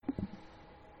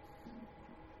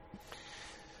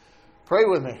Pray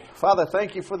with me. Father,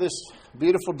 thank you for this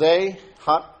beautiful day,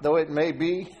 hot though it may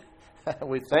be.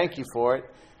 We thank you for it.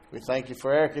 We thank you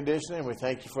for air conditioning. We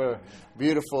thank you for a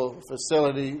beautiful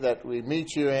facility that we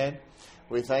meet you in.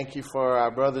 We thank you for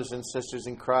our brothers and sisters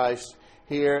in Christ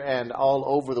here and all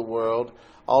over the world.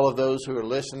 All of those who are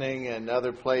listening and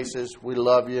other places, we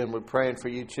love you and we're praying for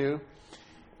you too.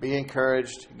 Be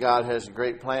encouraged. God has a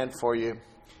great plan for you.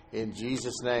 In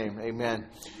Jesus' name, amen.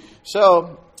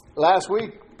 So, last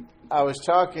week I was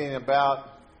talking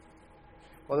about,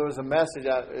 there was a message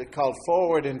called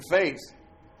Forward in Faith.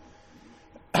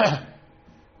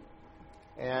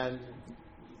 And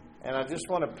I just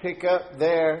want to pick up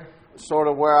there, sort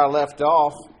of where I left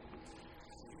off.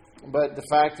 But the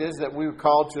fact is that we were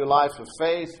called to a life of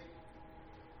faith.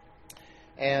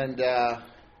 And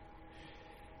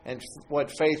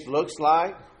what faith looks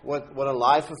like, what a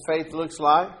life of faith looks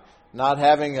like. Not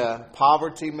having a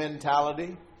poverty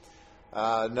mentality.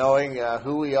 Knowing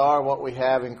who we are, what we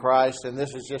have in Christ. And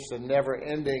this is just a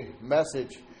never-ending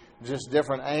message, just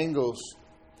different angles.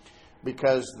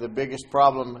 Because the biggest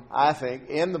problem, I think,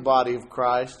 in the body of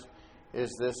Christ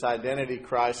is this identity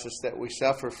crisis that we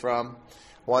suffer from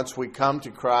once we come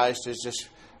to Christ, is just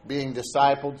being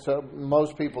discipled. So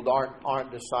most people aren't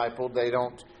discipled. They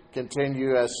don't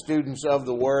continue as students of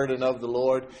the Word and of the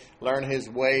Lord, learn His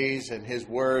ways and His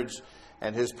words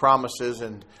and His promises,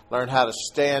 and learn how to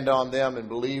stand on them and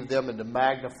believe them and to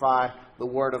magnify the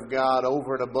Word of God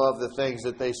over and above the things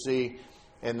that they see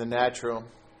in the natural.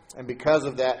 And because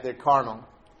of that, they're carnal.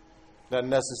 Doesn't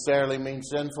necessarily mean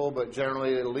sinful, but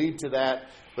generally it'll lead to that.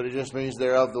 But it just means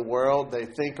they're of the world. They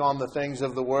think on the things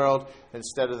of the world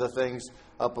instead of the things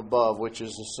up above, which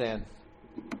is a sin.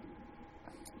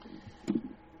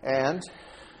 And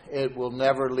it will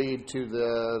never lead to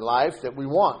the life that we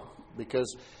want,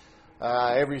 because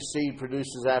every seed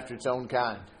produces after its own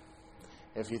kind.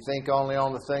 If you think only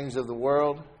on the things of the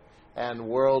world and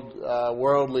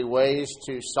worldly ways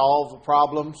to solve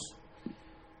problems,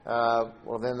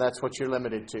 then that's what you're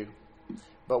limited to.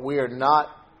 But we are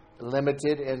not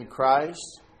limited in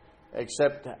Christ,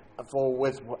 except for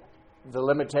with the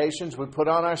limitations we put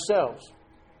on ourselves.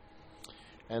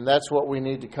 And that's what we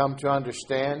need to come to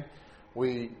understand.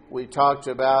 We talked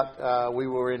about, we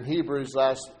were in Hebrews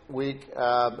last week,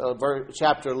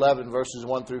 chapter 11, verses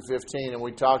 1 through 15, and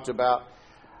we talked about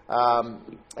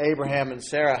Abraham and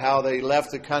Sarah, how they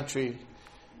left the country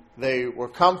they were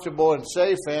comfortable and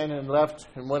safe in and left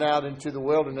and went out into the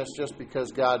wilderness just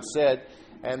because God said,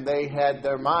 and they had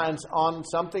their minds on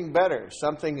something better,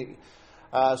 something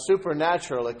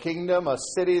supernatural, a kingdom, a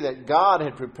city that God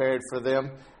had prepared for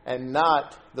them, and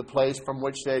not the place from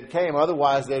which they had came.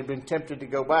 Otherwise, they had been tempted to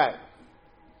go back.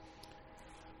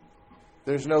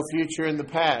 There's no future in the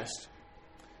past.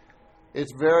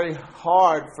 It's very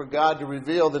hard for God to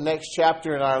reveal the next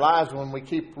chapter in our lives when we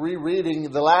keep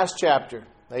rereading the last chapter.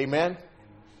 Amen?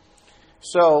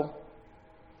 So,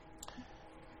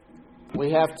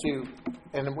 we have to,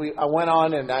 I went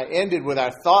on and I ended with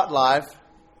our thought life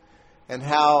and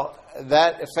how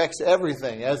that affects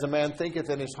everything. As a man thinketh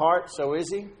in his heart, so is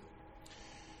he.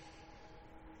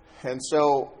 And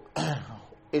so,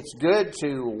 it's good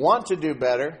to want to do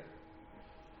better,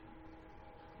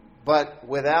 but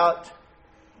without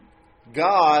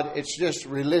God, it's just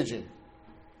religion.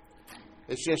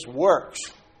 It's just works.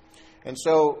 And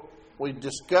so, we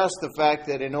discussed the fact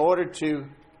that in order to,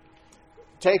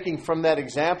 taking from that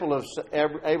example of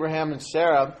Abraham and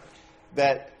Sarah,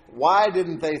 that why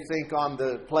didn't they think on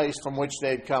the place from which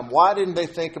they'd come? Why didn't they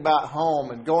think about home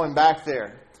and going back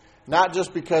there? Not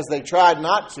just because they tried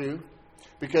not to,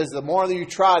 because the more that you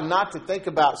try not to think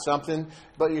about something,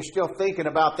 but you're still thinking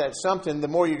about that something, the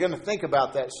more you're going to think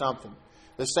about that something.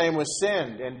 The same with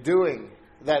sin and doing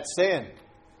that sin.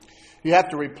 You have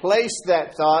to replace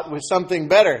that thought with something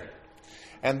better.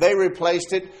 And they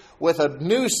replaced it with a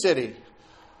new city,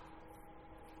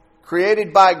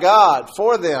 created by God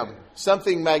for them.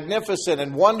 Something magnificent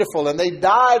and wonderful. And they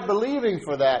died believing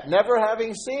for that, never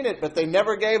having seen it, but they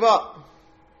never gave up.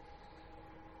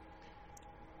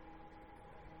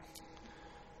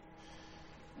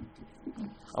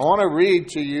 I want to read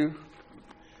to you,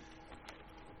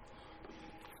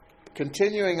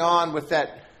 continuing on with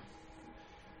that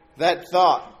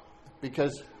thought,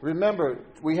 because remember,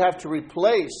 we have to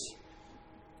replace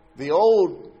the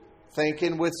old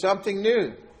thinking with something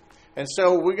new. And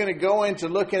so we're going to go into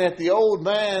looking at the old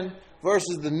man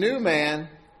versus the new man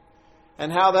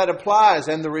and how that applies,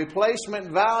 and the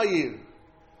replacement value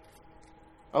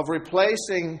of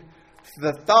replacing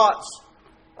the thoughts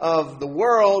of the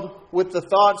world with the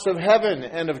thoughts of heaven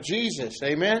and of Jesus.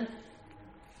 Amen?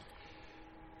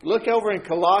 Look over in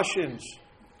Colossians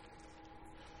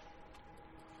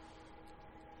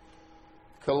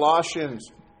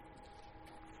Colossians.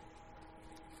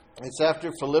 It's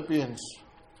after Philippians.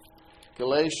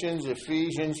 Galatians,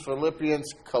 Ephesians,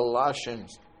 Philippians,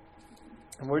 Colossians.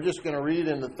 And we're just going to read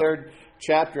in the 3rd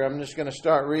chapter. I'm just going to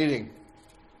start reading.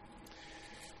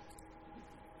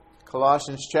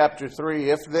 Colossians chapter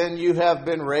 3. If then you have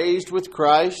been raised with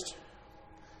Christ,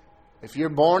 if you're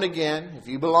born again, if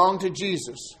you belong to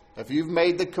Jesus, if you've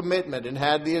made the commitment and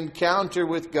had the encounter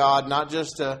with God, not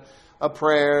just a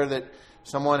prayer that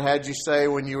someone had you say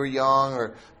when you were young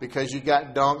or because you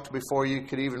got dunked before you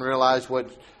could even realize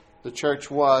what the church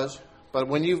was, but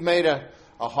when you've made a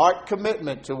heart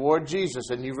commitment toward Jesus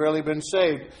and you've really been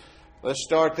saved, let's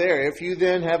start there. If you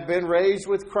then have been raised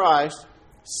with Christ,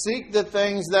 seek the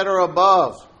things that are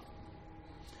above,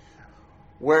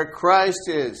 where Christ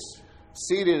is,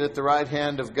 seated at the right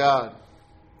hand of God.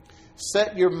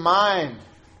 Set your mind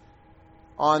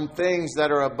on things that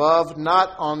are above,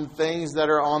 not on things that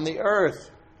are on the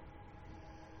earth.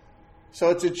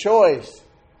 So it's a choice.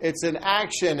 It's an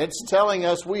action. It's telling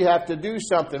us we have to do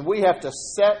something. We have to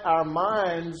set our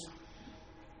minds.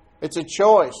 It's a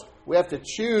choice. We have to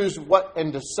choose what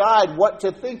and decide what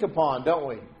to think upon, don't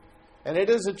we? And it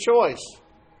is a choice.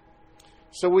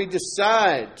 So we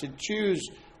decide to choose.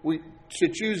 To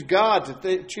choose God,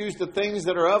 to choose the things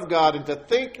that are of God, and to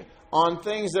think on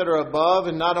things that are above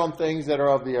and not on things that are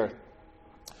of the earth.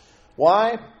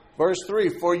 Why? Verse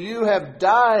 3, for you have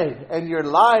died, and your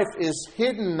life is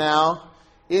hidden now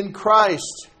in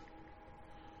Christ.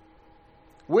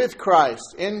 With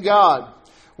Christ, in God.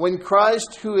 When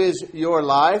Christ, who is your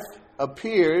life,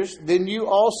 appears, then you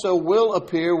also will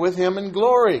appear with Him in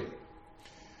glory.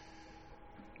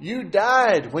 You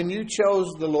died when you chose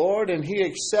the Lord, and He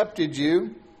accepted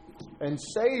you and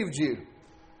saved you.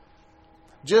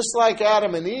 Just like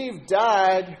Adam and Eve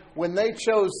died when they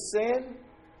chose sin,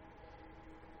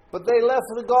 but they left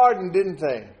the garden, didn't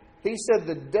they? He said,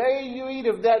 the day you eat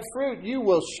of that fruit, you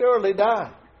will surely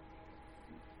die.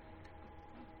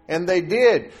 And they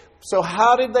did. So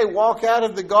how did they walk out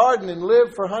of the garden and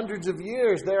live for hundreds of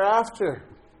years thereafter?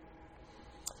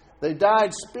 They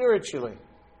died spiritually.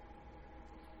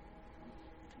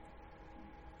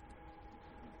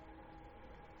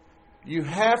 You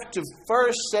have to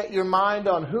first set your mind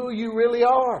on who you really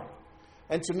are.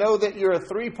 And to know that you're a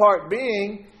 3-part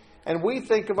being. And we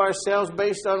think of ourselves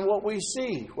based on what we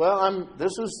see. Well,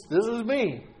 this is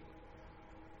me.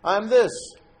 I'm this.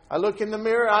 I look in the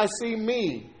mirror, I see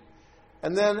me.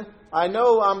 And then I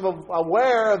know I'm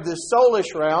aware of this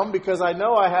soulish realm because I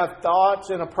know I have thoughts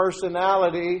and a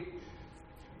personality.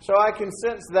 So I can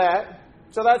sense that.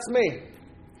 So that's me.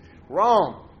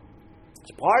 Wrong.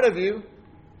 It's part of you.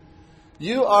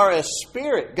 You are a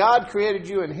spirit. God created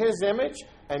you in His image,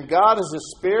 and God is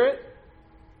a spirit.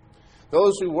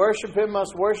 Those who worship Him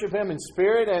must worship Him in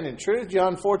spirit and in truth,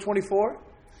 John 4:24.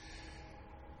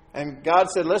 And God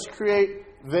said, let's create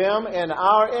them in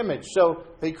our image. So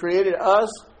He created us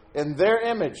in their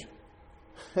image.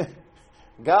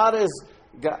 God is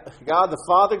God the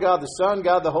Father, God the Son,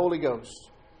 God the Holy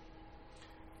Ghost.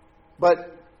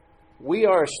 But we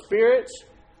are spirits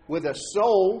with a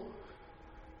soul,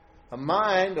 a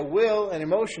mind, a will, and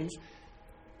emotions,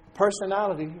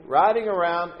 personality, riding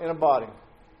around in a body.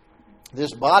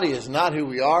 This body is not who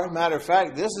we are. Matter of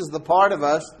fact, this is the part of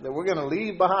us that we're going to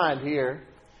leave behind here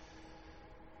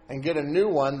and get a new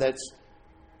one that's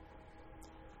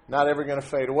not ever going to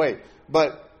fade away.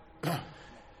 But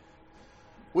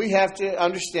we have to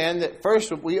understand that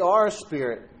first, we are a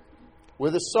spirit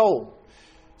with a soul.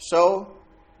 So,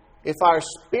 if our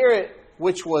spirit,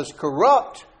 which was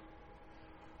corrupt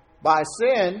by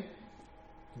sin,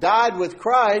 died with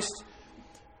Christ,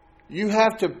 you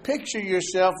have to picture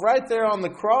yourself right there on the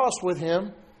cross with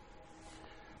Him,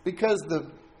 because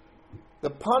the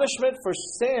punishment for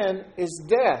sin is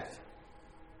death.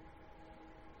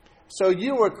 So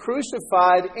you were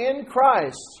crucified in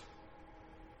Christ,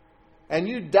 and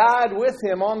you died with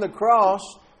Him on the cross,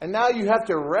 and now you have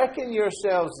to reckon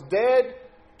yourselves dead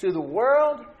to the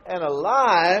world and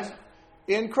alive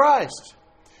in Christ.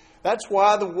 That's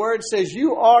why the Word says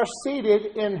you are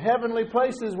seated in heavenly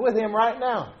places with Him right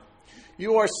now.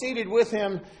 You are seated with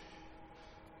Him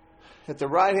at the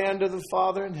right hand of the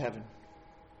Father in heaven.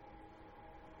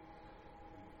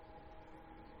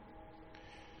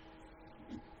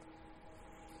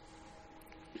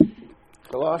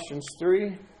 Colossians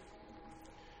 3.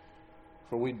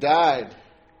 For we died,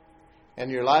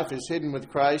 and your life is hidden with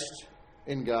Christ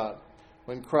in God.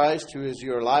 When Christ, who is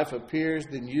your life, appears,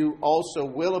 then you also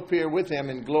will appear with Him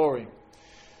in glory.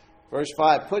 Verse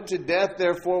 5. Put to death,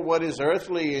 therefore, what is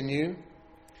earthly in you: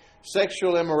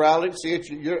 Sexual immorality, see,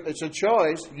 it's a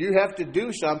choice. You have to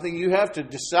do something. You have to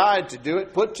decide to do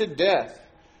it. Put to death.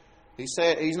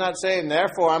 He's not saying,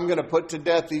 therefore, I'm going to put to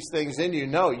death these things in you.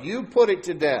 No, you put it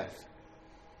to death.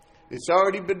 It's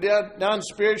already been done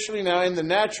spiritually. Now, in the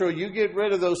natural, you get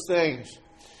rid of those things.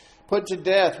 Put to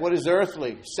death what is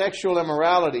earthly, sexual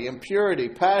immorality, impurity,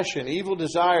 passion, evil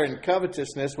desire, and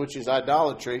covetousness, which is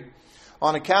idolatry.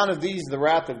 On account of these, the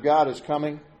wrath of God is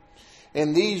coming.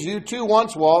 In these you too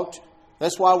once walked.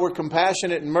 That's why we're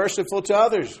compassionate and merciful to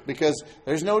others, because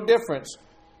there's no difference.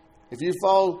 If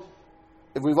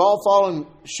we've all fallen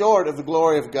short of the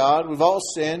glory of God, we've all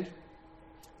sinned.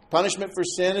 Punishment for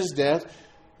sin is death.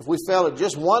 If we fell at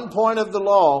just one point of the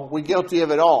law, we're guilty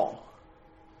of it all.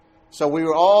 So we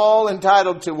were all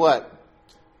entitled to what?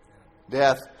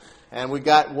 Death. And we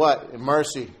got what?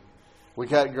 Mercy. We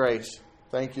got grace.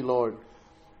 Thank you, Lord.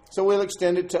 So we'll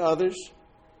extend it to others.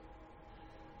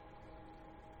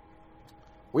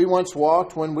 We once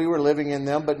walked when we were living in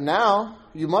them, but now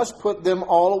you must put them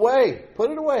all away.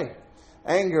 Put it away.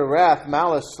 Anger, wrath,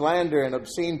 malice, slander, and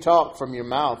obscene talk from your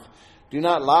mouth. Do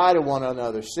not lie to one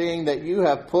another, seeing that you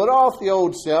have put off the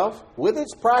old self with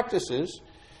its practices,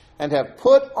 and have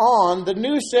put on the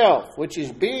new self, which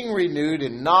is being renewed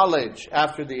in knowledge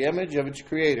after the image of its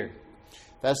Creator.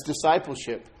 That's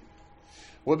discipleship.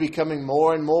 We're becoming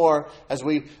more and more as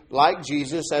we like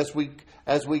Jesus, as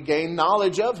we gain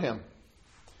knowledge of Him.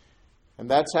 And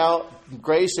that's how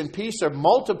grace and peace are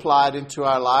multiplied into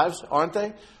our lives, aren't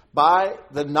they? By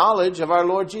the knowledge of our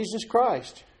Lord Jesus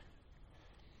Christ.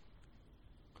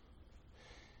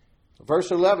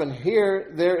 Verse 11,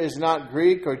 here there is not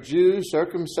Greek or Jew,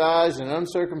 circumcised and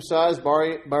uncircumcised,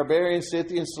 barbarian,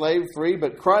 Scythian, slave, free,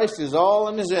 but Christ is all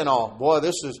and is in all. Boy,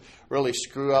 this is really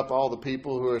screw up all the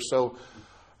people who are so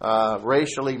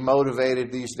racially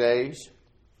motivated these days.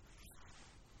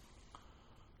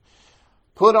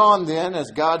 Put on then as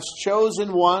God's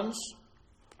chosen ones,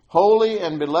 holy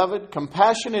and beloved,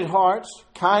 compassionate hearts,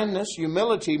 kindness,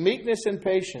 humility, meekness, and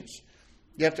patience.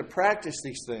 You have to practice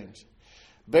these things.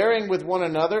 Bearing with one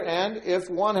another, and if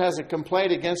one has a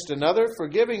complaint against another,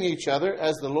 forgiving each other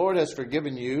as the Lord has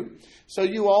forgiven you, so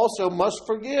you also must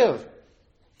forgive.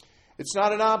 It's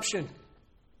not an option.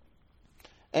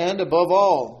 And above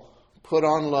all, put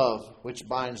on love, which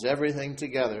binds everything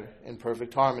together in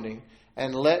perfect harmony.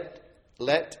 And let.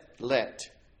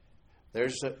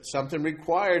 There's something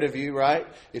required of you, right?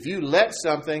 If you let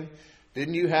something,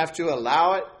 didn't you have to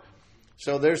allow it?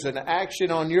 So there's an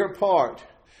action on your part.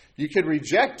 You could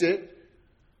reject it.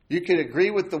 You could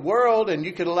agree with the world, and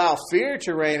you could allow fear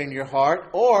to reign in your heart,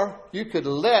 or you could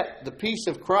let the peace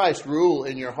of Christ rule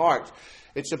in your heart.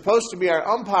 It's supposed to be our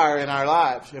umpire in our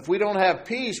lives. If we don't have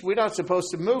peace, we're not supposed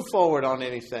to move forward on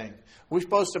anything. We're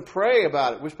supposed to pray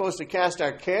about it. We're supposed to cast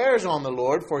our cares on the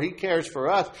Lord, for He cares for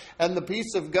us. And the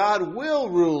peace of God will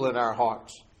rule in our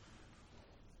hearts.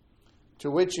 To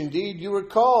which indeed you were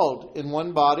called in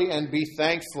one body, and be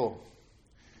thankful.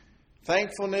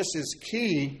 Thankfulness is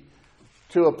key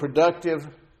to a productive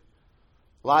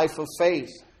life of faith.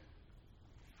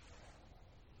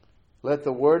 Let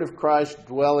the word of Christ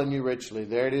dwell in you richly.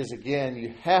 There it is again.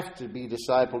 You have to be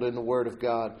discipled in the word of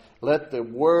God. Let the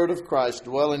word of Christ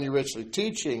dwell in you richly,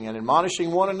 teaching and admonishing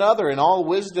one another in all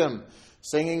wisdom,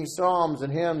 singing psalms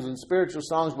and hymns and spiritual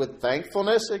songs with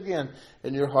thankfulness again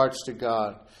in your hearts to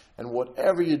God. And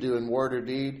whatever you do in word or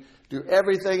deed, do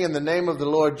everything in the name of the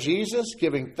Lord Jesus,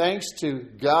 giving thanks to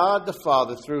God the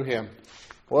Father through Him.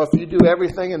 Well, if you do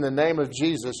everything in the name of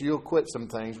Jesus, you'll quit some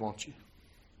things, won't you?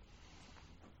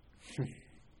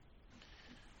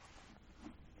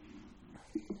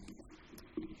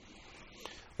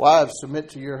 Wives, submit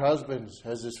to your husbands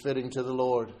as is fitting to the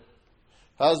Lord.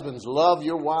 Husbands, love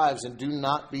your wives and do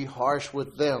not be harsh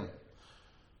with them.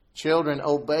 Children,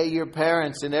 obey your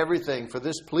parents in everything, for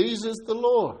this pleases the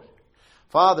Lord.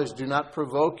 Fathers, do not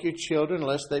provoke your children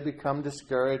lest they become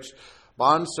discouraged.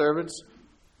 Bondservants,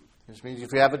 this means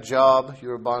if you have a job,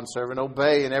 you're a bondservant.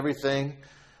 Obey in everything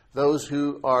those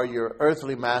who are your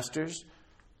earthly masters,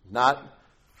 not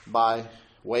by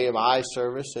way of eye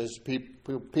service as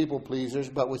people pleasers,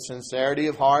 but with sincerity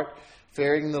of heart,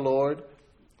 fearing the Lord.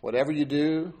 Whatever you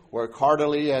do, work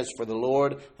heartily as for the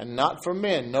Lord and not for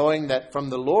men, knowing that from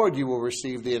the Lord you will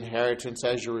receive the inheritance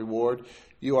as your reward.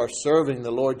 You are serving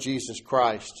the Lord Jesus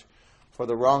Christ. For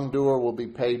the wrongdoer will be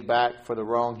paid back for the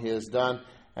wrong he has done,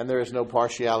 and there is no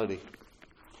partiality.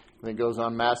 And it goes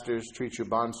on, masters, treat your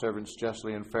bondservants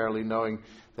justly and fairly, knowing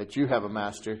that you have a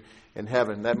master in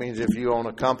heaven. That means if you own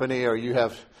a company or you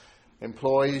have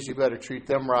Employees, you better treat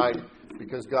them right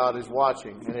because God is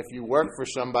watching. And if you work for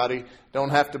somebody, don't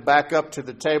have to back up to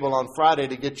the table on Friday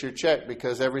to get your check,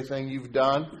 because everything you've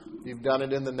done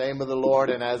it in the name of the Lord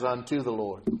and as unto the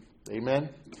Lord. Amen.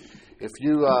 If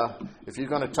you're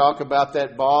going to talk about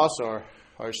that boss or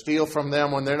steal from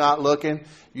them when they're not looking,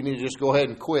 you need to just go ahead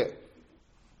and quit.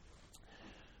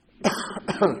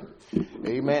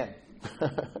 Amen.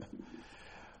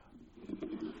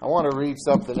 I want to read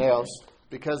something else,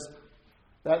 because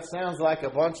that sounds like a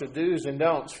bunch of do's and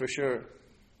don'ts for sure.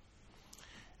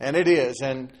 And it is.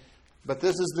 But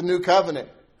this is the new covenant,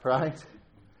 right?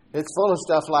 It's full of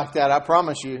stuff like that, I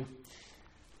promise you.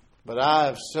 But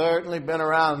I've certainly been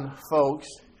around folks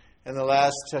in the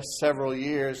last several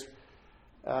years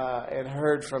and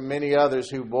heard from many others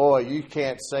who, boy, you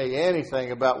can't say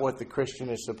anything about what the Christian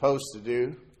is supposed to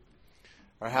do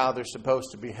or how they're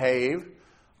supposed to behave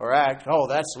or act. Oh,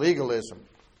 that's legalism.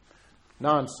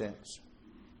 Nonsense.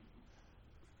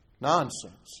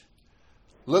 Nonsense.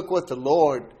 Look what the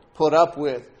Lord put up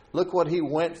with. Look what He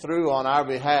went through on our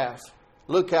behalf.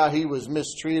 Look how He was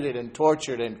mistreated and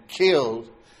tortured and killed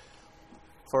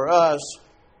for us.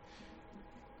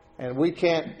 And we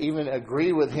can't even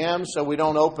agree with Him, so we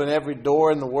don't open every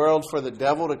door in the world for the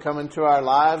devil to come into our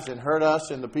lives and hurt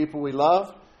us and the people we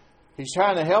love. He's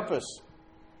trying to help us.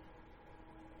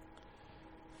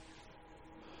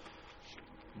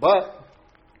 But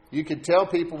you can tell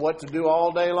people what to do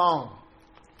all day long.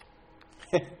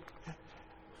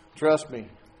 Trust me,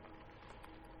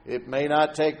 it may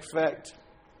not take effect.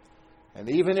 And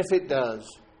even if it does,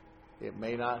 it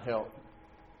may not help.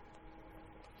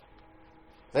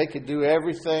 They could do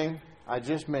everything I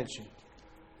just mentioned,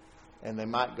 and they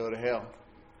might go to hell.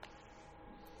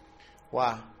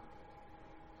 Why?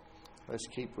 Let's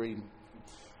keep reading.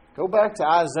 Go back to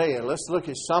Isaiah. Let's look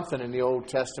at something in the Old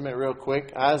Testament real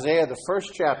quick. Isaiah, the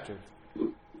first chapter.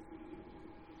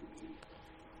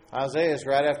 Isaiah is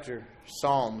right after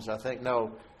Psalms, I think.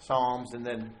 No, Psalms and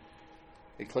then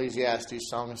Ecclesiastes,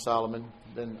 Song of Solomon.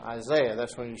 Then Isaiah.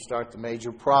 That's when you start the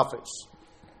major prophets.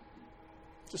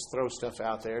 Just throw stuff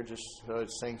out there just so it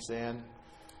sinks in.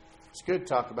 It's good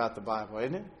to talk about the Bible,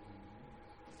 isn't it?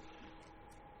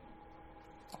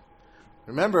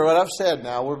 Remember what I've said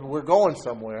now. We're going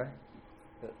somewhere.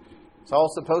 It's all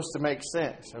supposed to make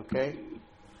sense, okay?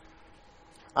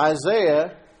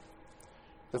 Isaiah,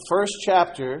 the first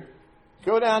chapter,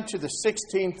 go down to the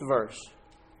 16th verse.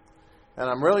 And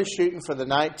I'm really shooting for the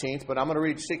 19th, but I'm going to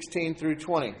read 16 through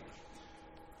 20.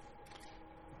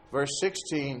 Verse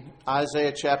 16,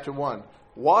 Isaiah chapter 1.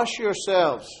 Wash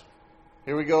yourselves.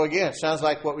 Here we go again. Sounds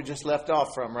like what we just left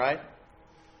off from, right?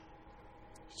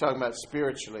 He's talking about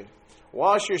spiritually.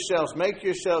 Wash yourselves, make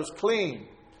yourselves clean.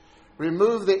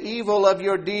 Remove the evil of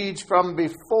your deeds from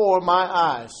before my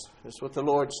eyes. That's what the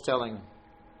Lord's telling them.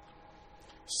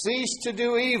 Cease to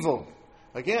do evil.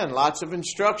 Again, lots of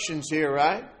instructions here,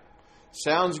 right?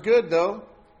 Sounds good, though.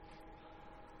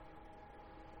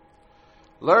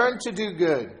 Learn to do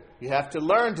good. You have to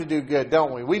learn to do good,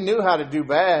 don't we? We knew how to do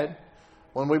bad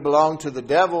when we belonged to the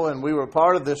devil and we were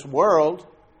part of this world.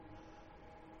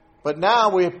 But now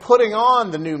we're putting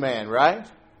on the new man, right?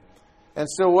 And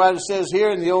so what it says here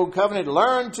in the Old Covenant,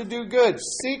 learn to do good,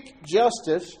 seek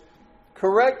justice,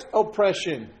 correct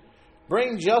oppression,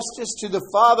 bring justice to the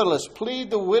fatherless, plead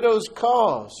the widow's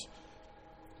cause.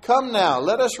 Come now,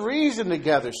 let us reason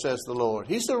together, says the Lord.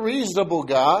 He's a reasonable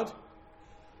God.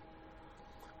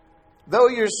 Though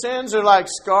your sins are like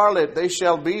scarlet, they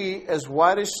shall be as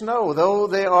white as snow. Though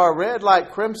they are red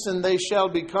like crimson, they shall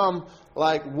become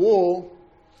like wool.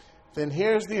 Then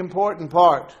here's the important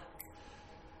part.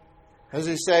 As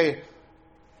He say,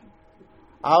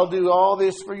 I'll do all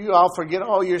this for you. I'll forget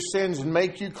all your sins and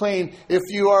make you clean if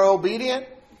you are obedient.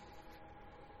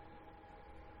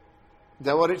 Is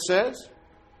that what it says?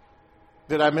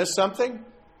 Did I miss something?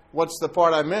 What's the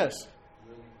part I missed?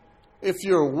 If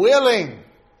you're willing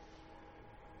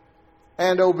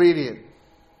and obedient.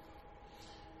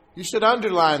 You should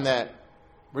underline that.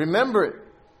 Remember it.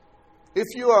 If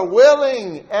you are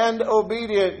willing and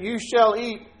obedient, you shall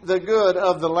eat the good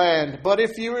of the land. But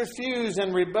if you refuse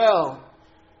and rebel,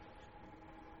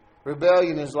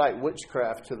 rebellion is like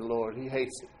witchcraft to the Lord. He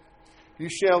hates it. You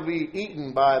shall be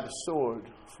eaten by the sword,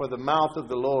 for the mouth of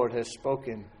the Lord has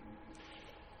spoken.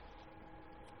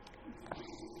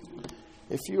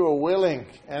 If you are willing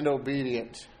and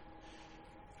obedient,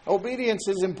 obedience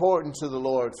is important to the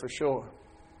Lord for sure.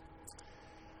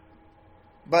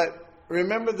 But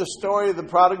remember the story of the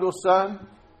prodigal son?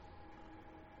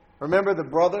 Remember the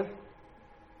brother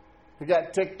who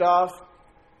got ticked off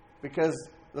because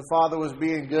the father was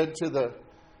being good to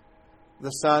the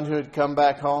son who had come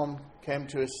back home? came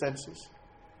to his senses.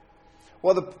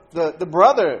 Well, the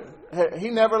brother, he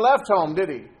never left home, did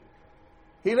he?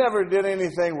 He never did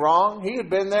anything wrong. He had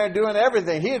been there doing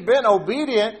everything. He had been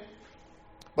obedient.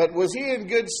 But was he in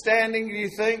good standing, do you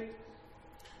think?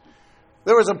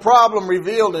 There was a problem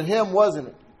revealed in him, wasn't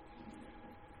it?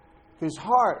 His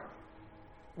heart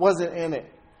wasn't in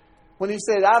it. When he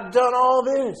said, I've done all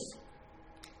this.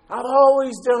 I've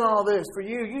always done all this for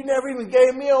you. You never even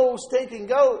gave me an old stinking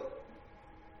goat.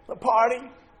 A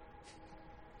party.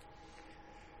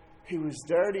 He was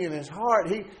dirty in his heart.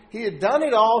 He had done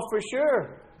it all for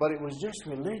sure. But it was just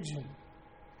religion.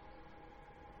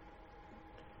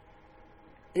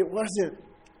 It wasn't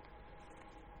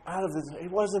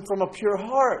it wasn't from a pure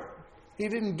heart. He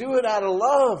didn't do it out of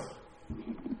love.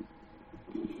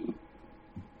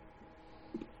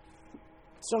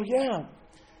 So yeah,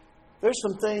 there's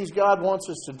some things God wants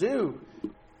us to do.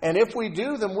 And if we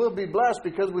do them, we'll be blessed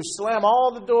because we slam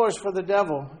all the doors for the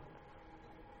devil.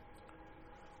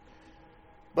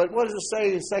 But what does it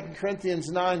say in 2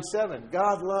 Corinthians 9:7?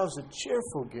 God loves a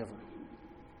cheerful giver.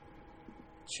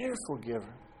 Cheerful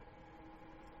giver.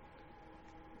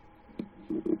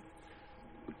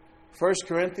 1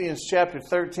 Corinthians chapter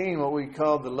 13, what we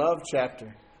call the love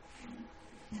chapter.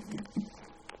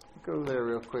 Go there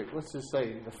real quick. What's it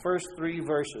say? The first 3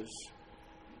 verses.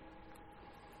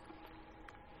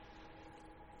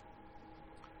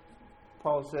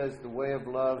 Paul says the way of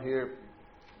love here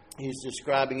he's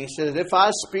describing. He says, if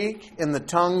I speak in the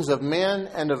tongues of men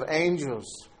and of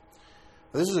angels.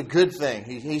 This is a good thing.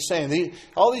 He's saying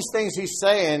all these things he's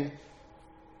saying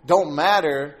don't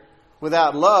matter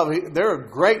without love. There are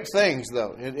great things,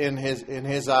 though, in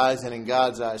his eyes and in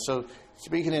God's eyes. So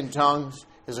speaking in tongues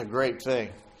is a great thing.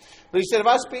 But he said, if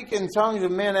I speak in tongues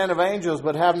of men and of angels,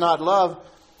 but have not love,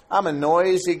 I'm a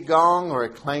noisy gong or a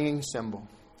clanging cymbal.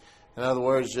 In other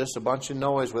words, just a bunch of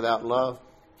noise without love.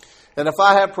 And if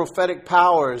I have prophetic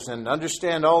powers and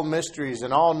understand all mysteries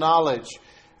and all knowledge,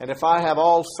 and if I have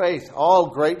all faith, all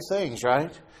great things,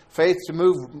 right? Faith to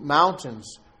move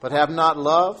mountains, but have not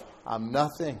love, I'm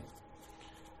nothing.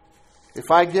 If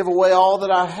I give away all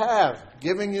that I have,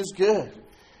 giving is good.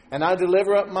 And I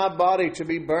deliver up my body to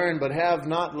be burned, but have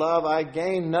not love, I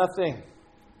gain nothing.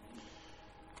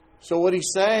 So what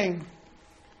he's saying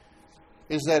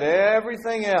is that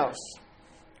everything else,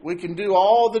 we can do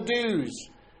all the do's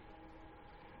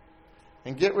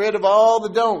and get rid of all the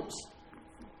don'ts.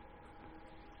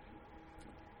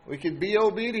 We could be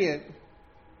obedient,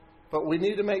 but we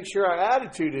need to make sure our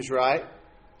attitude is right.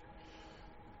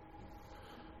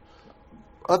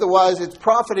 Otherwise, it's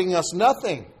profiting us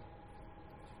nothing.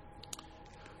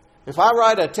 If I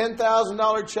write a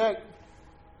 $10,000 check,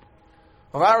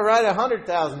 or I write a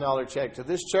 $100,000 check to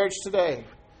this church today,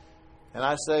 and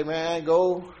I say, man,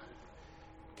 go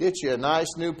get you a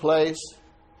nice new place,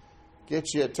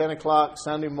 get you a 10 o'clock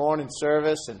Sunday morning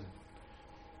service, and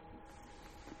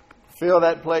fill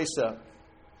that place up.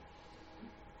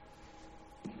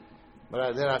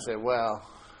 But then I say, well,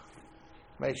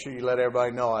 make sure you let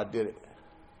everybody know I did it.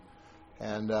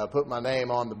 And put my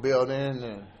name on the building.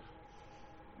 And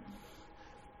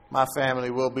my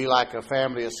family will be like a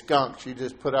family of skunks. You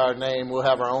just put our name, we'll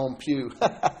have our own pew.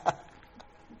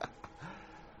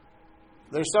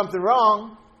 There's something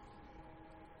wrong.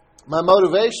 My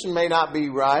motivation may not be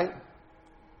right.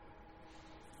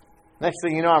 Next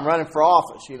thing you know, I'm running for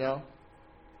office, you know.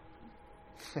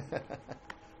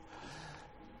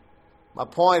 My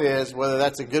point is, whether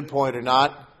that's a good point or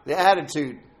not, the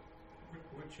attitude.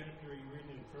 What chapter are you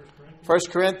reading in 1 Corinthians? 1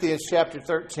 Corinthians chapter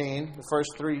 13, the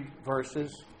first 3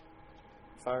 verses,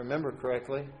 if I remember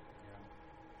correctly.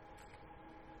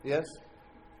 Yes?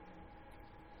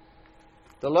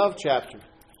 The love chapter.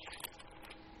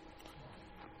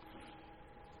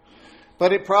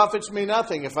 But it profits me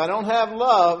nothing. If I don't have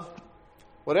love,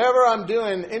 whatever I'm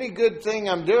doing, any good thing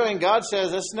I'm doing, God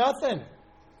says it's nothing.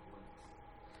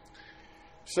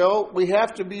 So we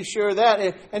have to be sure of that.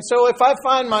 And so if I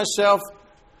find myself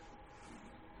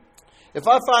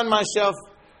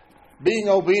being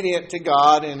obedient to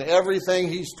God in everything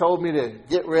He's told me to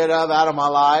get rid of out of my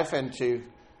life and to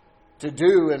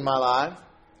do in my life,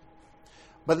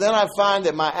 but then I find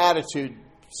that my attitude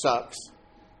sucks,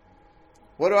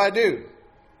 what do?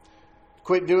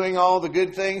 Quit doing all the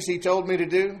good things He told me to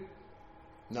do?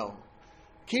 No.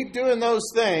 Keep doing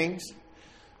those things,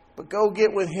 but go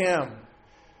get with Him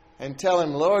and tell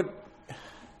Him, Lord,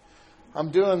 I'm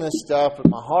doing this stuff, but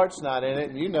my heart's not in it,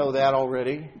 and you know that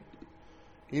already.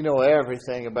 You know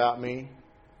everything about me.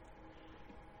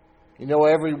 You know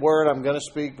every word I'm going to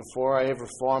speak before I ever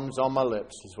forms on my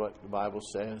lips, is what the Bible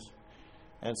says.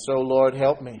 And so, Lord,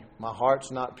 help me. My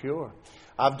heart's not pure.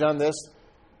 I've done this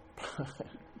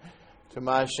to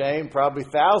my shame probably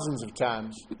thousands of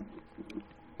times.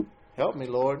 Help me,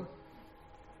 Lord.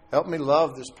 Help me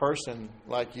love this person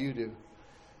like you do.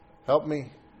 Help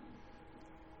me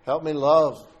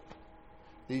love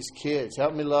these kids.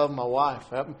 Help me love my wife.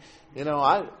 Help me. You know,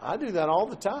 I do that all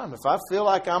the time. If I feel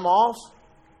like I'm off,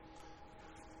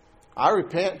 I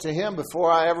repent to Him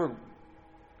before I ever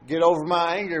get over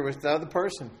my anger with the other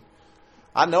person.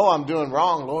 I know I'm doing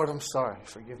wrong. Lord, I'm sorry.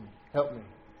 Forgive me. Help me.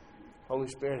 Holy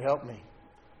Spirit, help me.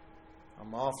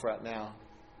 I'm off right now.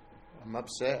 I'm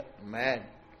upset. I'm mad.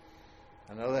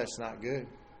 I know that's not good.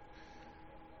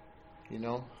 You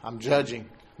know, I'm judging.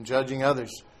 I'm judging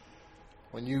others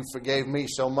when you forgave me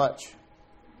so much.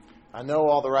 I know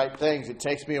all the right things. It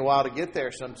takes me a while to get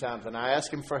there sometimes, and I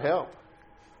ask Him for help.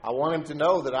 I want Him to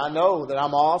know that I'm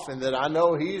off, and that I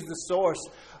know He's the source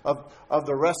of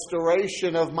the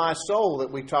restoration of my soul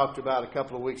that we talked about a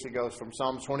couple of weeks ago from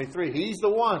Psalm 23. He's the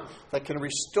one that can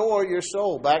restore your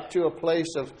soul back to a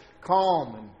place of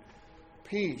calm and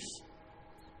peace.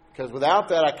 Because without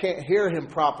that, I can't hear Him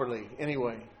properly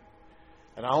anyway.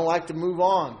 And I don't like to move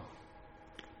on.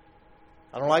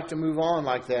 I don't like to move on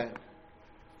like that.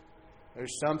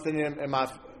 There's something in my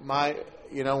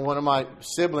one of my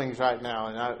siblings right now,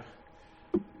 and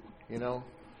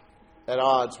at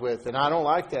odds with, and I don't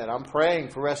like that. I'm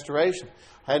praying for restoration.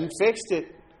 I hadn't fixed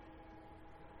it,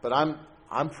 but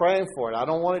I'm praying for it. I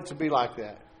don't want it to be like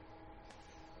that.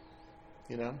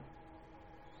 You know.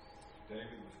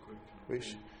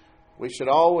 We should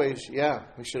always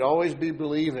be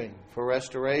believing for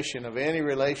restoration of any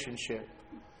relationship.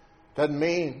 Doesn't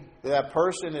mean that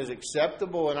person is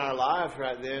acceptable in our lives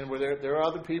right then. Where there are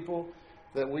other people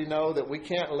that we know that we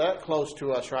can't let close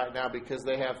to us right now because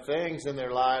they have things in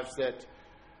their lives that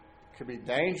could be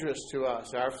dangerous to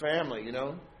us, our family, you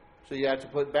know. So you have to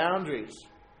put boundaries.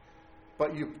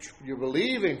 But you're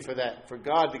believing for that, for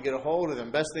God to get a hold of them.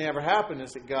 Best thing ever happened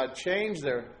is that God changed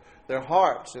their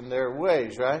hearts and their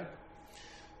ways, right?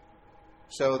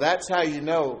 So that's how you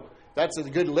know. That's a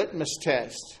good litmus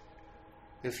test.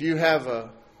 If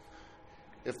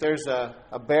there's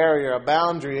a barrier, a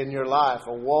boundary in your life,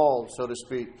 a wall, so to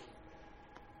speak,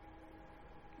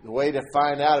 the way to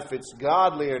find out if it's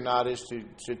godly or not is to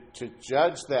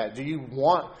judge that.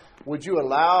 Would you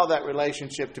allow that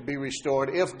relationship to be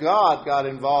restored if God got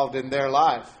involved in their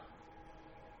life?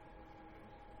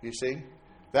 You see?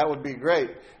 That would be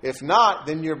great. If not,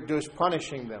 then you're just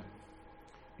punishing them.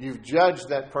 You've judged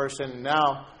that person,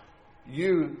 now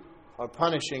you are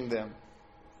punishing them.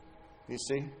 You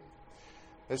see?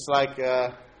 It's like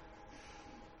a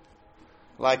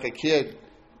kid.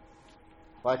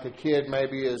 Like a kid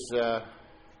maybe is,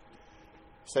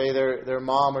 say their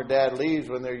mom or dad leaves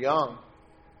when they're young.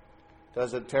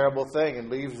 Does a terrible thing and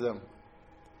leaves them.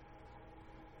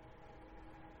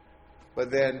 But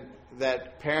then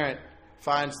that parent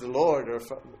finds the Lord or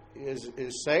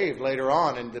is saved later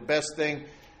on. And the best thing,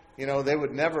 they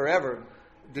would never ever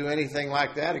do anything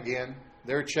like that again.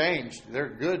 They're changed. They're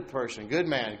a good person, good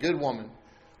man, good woman.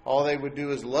 All they would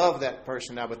do is love that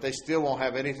person now, but they still won't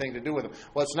have anything to do with them.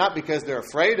 Well, it's not because they're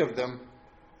afraid of them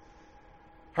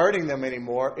hurting them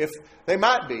anymore. If they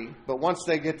might be, but once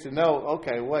they get to know,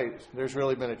 okay, wait, there's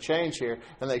really been a change here,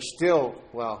 and they still,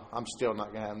 I'm still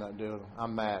not going to have nothing to do with them.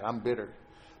 I'm mad. I'm bitter.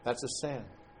 That's a sin,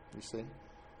 you see.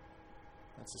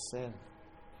 That's a sin.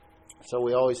 So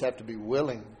we always have to be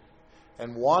willing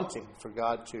and wanting for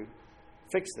God to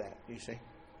fix that, you see.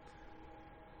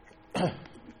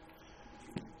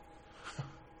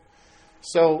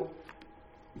 So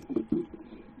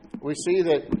we see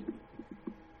that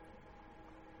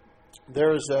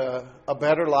there's a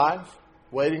better life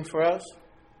waiting for us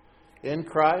in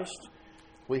Christ.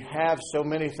 We have so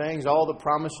many things. All the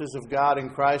promises of God in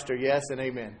Christ are yes and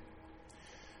amen.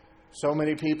 So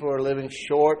many people are living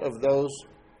short of those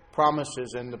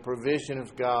promises and the provision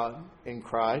of God in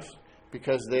Christ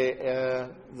because they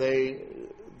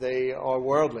are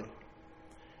worldly.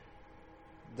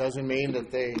 Doesn't mean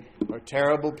that they are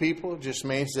terrible people. It just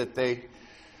means that they,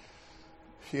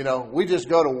 we just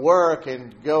go to work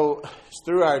and go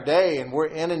through our day and we're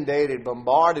inundated,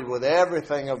 bombarded with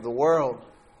everything of the world.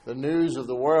 The news of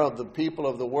the world, the people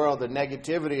of the world, the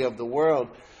negativity of the world,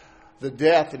 the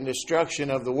death and destruction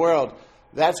of the world.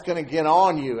 That's going to get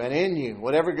on you and in you.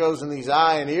 Whatever goes in these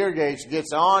eye and ear gates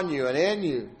gets on you and in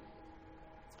you.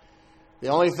 The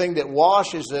only thing that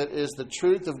washes it is the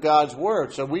truth of God's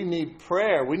Word. So we need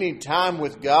prayer. We need time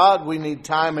with God. We need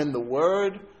time in the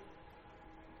Word.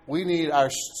 We need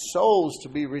our souls to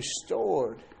be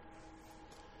restored.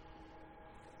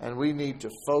 And we need to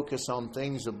focus on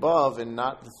things above and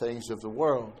not the things of the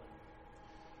world.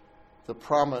 The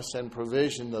promise and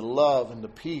provision, the love and the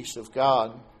peace of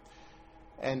God,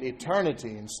 and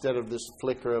eternity instead of this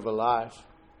flicker of a life.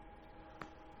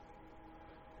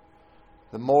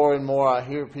 The more and more I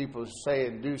hear people say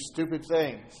and do stupid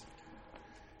things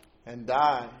and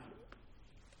die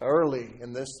early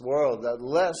in this world, the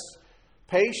less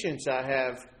patience I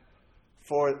have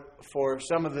for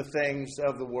some of the things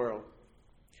of the world.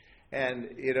 And,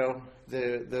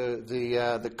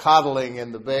 the coddling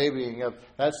and the babying of,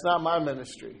 that's not my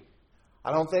ministry.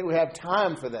 I don't think we have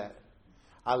time for that.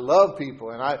 I love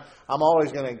people, and I'm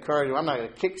always going to encourage them. I'm not going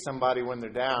to kick somebody when they're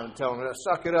down and tell them,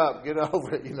 suck it up, get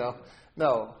over it,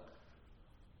 No.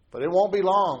 But it won't be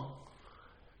long.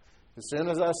 As soon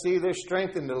as I see they're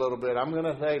strengthened a little bit, I'm going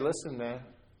to say, listen, man.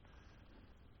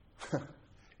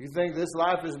 You think this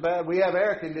life is bad? We have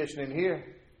air conditioning here.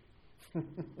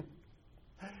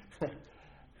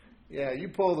 Yeah, you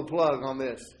pull the plug on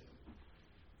this.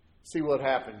 See what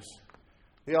happens.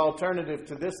 The alternative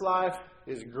to this life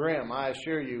is grim, I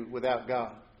assure you, without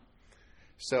God.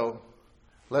 So,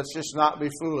 let's just not be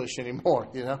foolish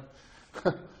anymore,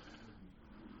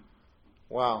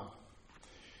 Wow.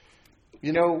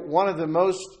 One of the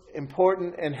most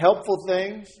important and helpful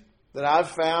things that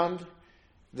I've found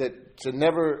that to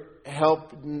never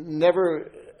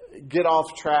get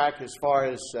off track as far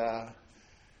as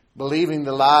believing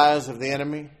the lies of the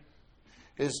enemy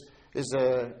is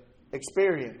a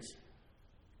experience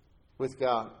with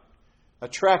God, a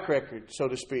track record, so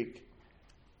to speak.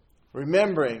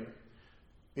 Remembering,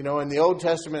 in the Old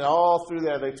Testament, all through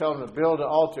there, they told them to build an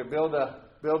altar, build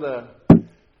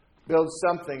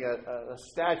something, a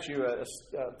statue,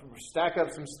 stack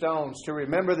up some stones to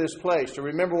remember this place, to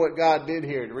remember what God did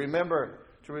here, to remember.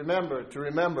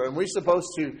 And we're supposed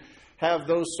to have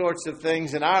those sorts of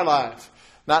things in our life.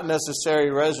 Not necessarily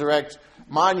resurrect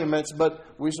monuments, but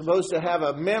we're supposed to have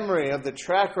a memory of the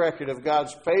track record of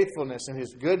God's faithfulness and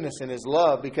His goodness and His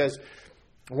love. Because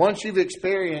once you've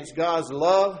experienced God's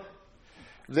love,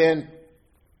 then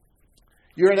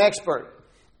you're an expert.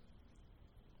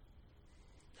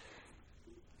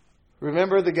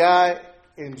 Remember the guy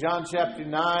in John chapter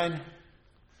 9?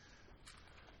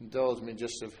 Indulge me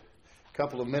just a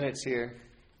couple of minutes here.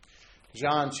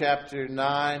 John chapter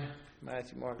 9.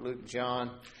 Matthew, Mark, Luke, John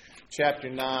chapter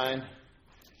 9.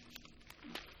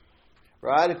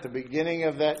 Right at the beginning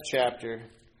of that chapter,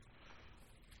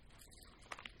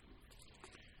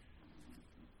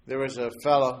 there was a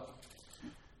fellow,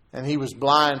 and he was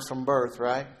blind from birth,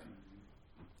 right?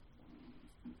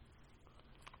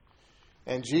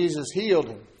 And Jesus healed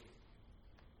him.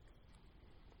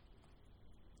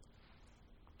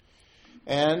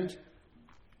 And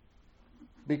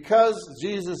because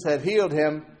Jesus had healed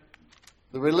him,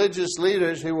 the religious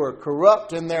leaders who were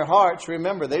corrupt in their hearts,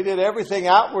 remember, they did everything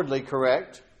outwardly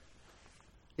correct.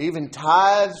 Even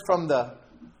tithes from the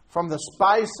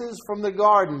spices from the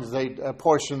gardens, a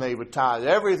portion they would tithe.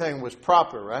 Everything was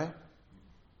proper, right?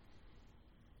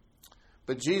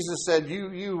 But Jesus said,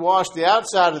 you wash the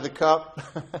outside of the cup,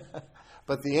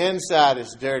 but the inside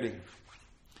is dirty.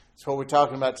 That's what we're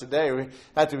talking about today. We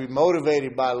have to be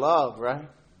motivated by love, right?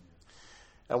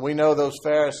 And we know those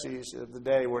Pharisees of the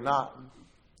day were not.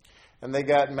 And they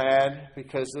got mad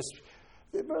because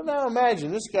now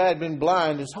imagine, this guy had been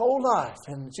blind his whole life,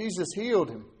 and Jesus healed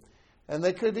him. And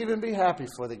they couldn't even be happy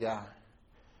for the guy.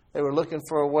 They were looking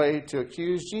for a way to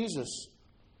accuse Jesus.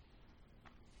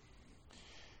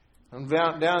 And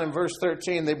down in verse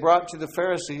 13, they brought to the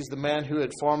Pharisees the man who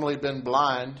had formerly been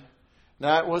blind.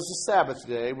 Now it was the Sabbath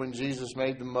day when Jesus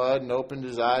made the mud and opened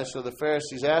his eyes. So the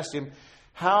Pharisees asked him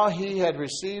how he had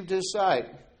received his sight.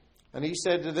 And he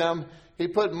said to them, he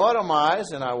put mud on my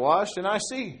eyes, and I washed, and I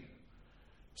see.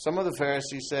 Some of the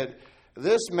Pharisees said,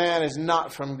 this man is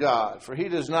not from God, for he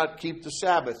does not keep the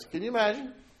Sabbath. Can you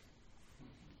imagine?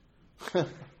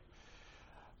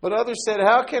 But others said,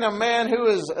 how can a man who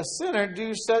is a sinner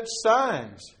do such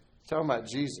signs? Talking about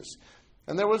Jesus.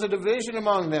 And there was a division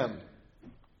among them.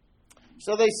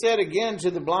 So they said again to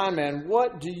the blind man,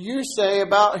 what do you say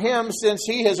about him since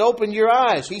he has opened your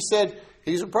eyes? He said,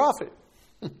 he's a prophet.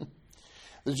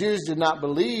 The Jews did not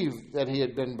believe that he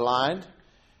had been blind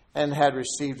and had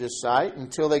received his sight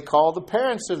until they called the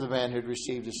parents of the man who had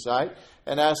received his sight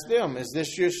and asked them, is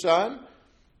this your son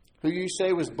who you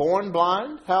say was born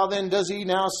blind? How then does he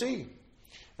now see?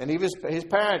 And even his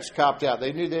parents copped out.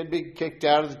 They knew they'd be kicked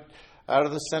out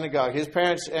of the synagogue. His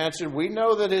parents answered, we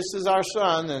know that this is our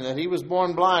son and that he was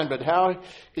born blind, but how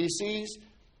he sees,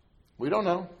 we don't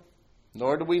know.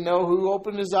 Nor do we know who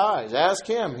opened his eyes. Ask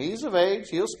him. He's of age.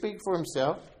 He'll speak for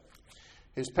himself.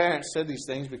 His parents said these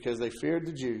things because they feared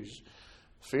the Jews.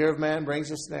 Fear of man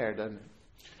brings a snare, doesn't it?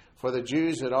 For the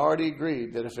Jews had already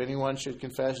agreed that if anyone should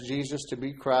confess Jesus to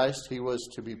be Christ, he was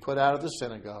to be put out of the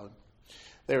synagogue.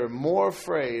 They were more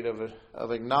afraid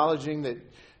of acknowledging that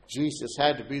Jesus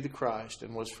had to be the Christ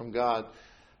and was from God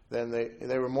than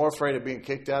they were more afraid of being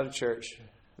kicked out of church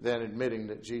than admitting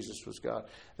that Jesus was God.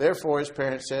 Therefore, his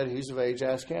parents said, he's of age,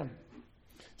 ask him.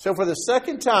 So for the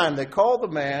second time, they called the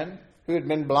man who had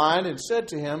been blind and said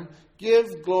to him,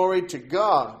 give glory to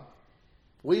God.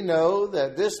 We know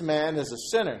that this man is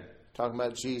a sinner. Talking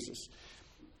about Jesus.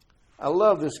 I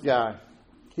love this guy.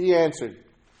 He answered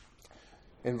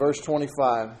in verse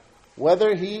 25,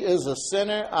 whether he is a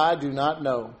sinner, I do not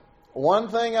know. One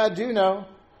thing I do know,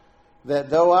 that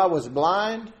though I was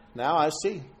blind, now I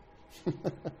see.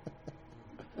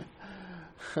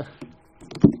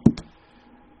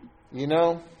 You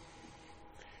know,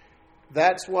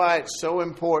 that's why it's so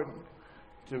important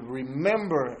to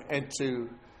remember and to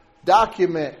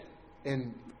document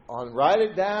and write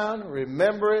it down,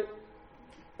 remember it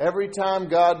every time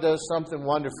God does something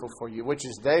wonderful for you, which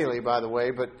is daily, by the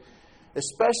way, but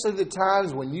especially the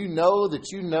times when you know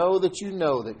that you know that you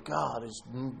know that God is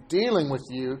dealing with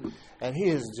you and He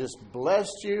has just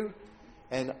blessed you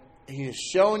and He has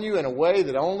shown you in a way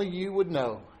that only you would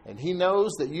know. And He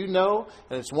knows that you know,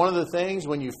 and it's one of the things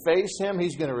when you face Him,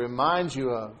 He's going to remind you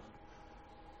of.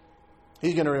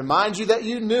 He's going to remind you that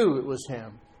you knew it was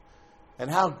Him. And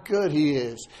how good He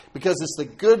is. Because it's the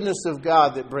goodness of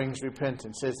God that brings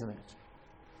repentance, isn't it?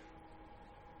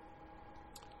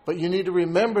 But you need to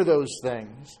remember those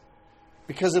things.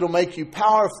 Because it'll make you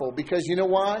powerful. Because you know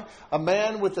why? A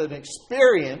man with an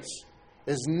experience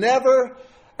is never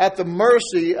at the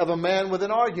mercy of a man with an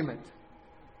argument.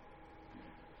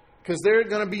 Because there are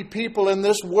going to be people in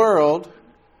this world.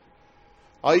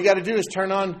 All you got to do is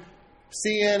turn on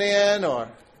CNN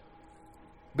or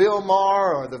Bill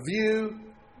Maher or The View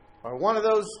or one of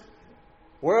those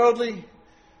worldly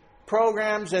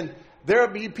programs, and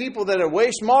there'll be people that are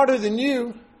way smarter than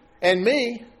you and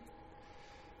me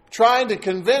trying to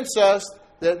convince us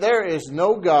that there is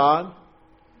no God,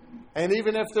 and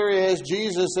even if there is,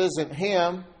 Jesus isn't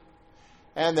Him,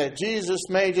 and that Jesus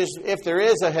may just, if there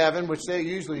is a heaven, which they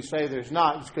usually say there's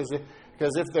not, because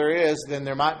if there is, then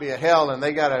there might be a hell, and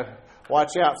they got to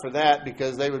watch out for that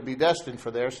because they would be destined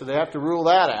for there. So they have to rule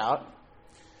that out.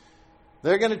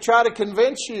 They're going to try to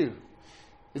convince you.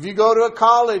 If you go to a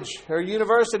college or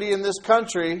university in this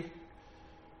country,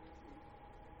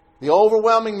 the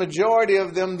overwhelming majority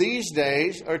of them these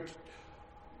days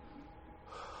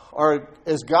are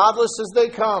as godless as they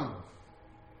come.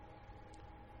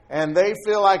 And they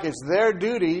feel like it's their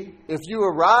duty, if you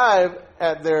arrive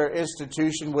at their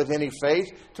institution with any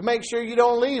faith, to make sure you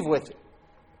don't leave with it.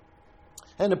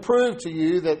 And to prove to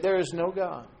you that there is no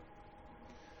God.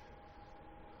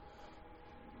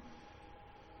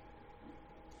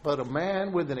 But a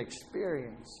man with an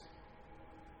experience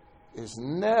is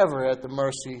never at the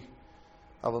mercy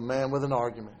of a man with an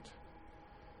argument.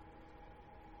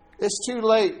 It's too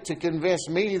late to convince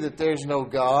me that there's no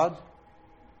God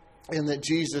and that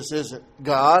Jesus isn't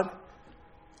God.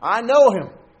 I know Him.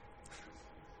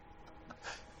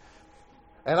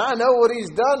 And I know what He's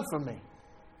done for me.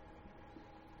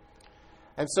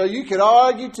 And so you could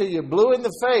argue till you're blue in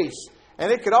the face.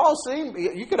 And it could all seem,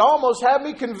 you could almost have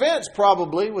me convinced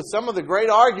probably with some of the great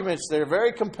arguments that are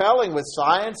very compelling with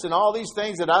science and all these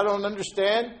things that I don't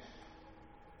understand.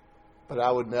 But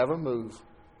I would never move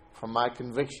from my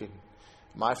conviction,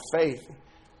 my faith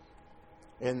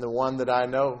in the one that I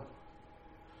know.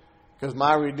 Because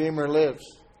my Redeemer lives.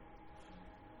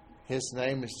 His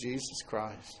name is Jesus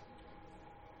Christ.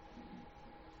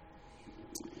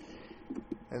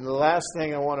 And the last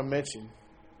thing I want to mention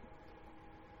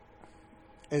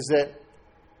is that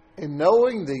in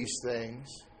knowing these things,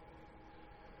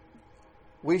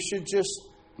 we should just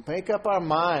make up our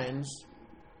minds,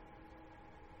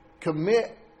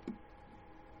 commit,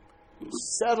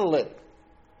 settle it.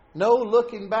 No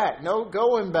looking back, no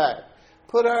going back.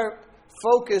 Put our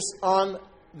focus on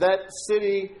that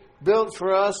city built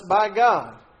for us by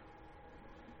God.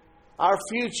 Our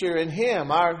future in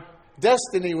Him, our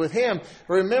destiny with Him.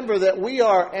 Remember that we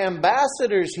are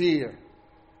ambassadors here.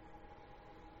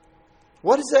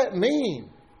 What does that mean?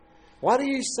 Why do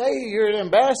you say you're an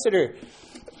ambassador?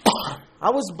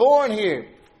 I was born here.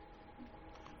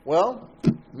 Well,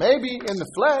 maybe in the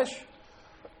flesh.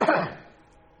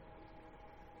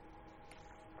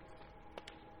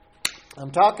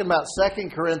 I'm talking about 2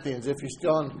 Corinthians. If you're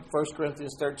still in 1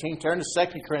 Corinthians 13, turn to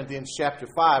 2 Corinthians chapter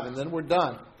 5, and then we're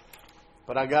done.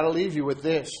 But I got to leave you with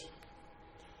this.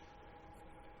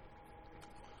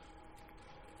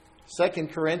 2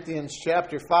 Corinthians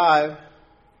chapter 5.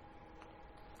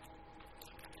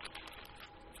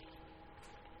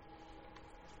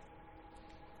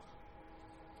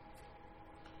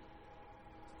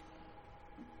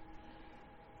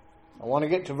 I want to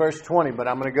get to verse 20, but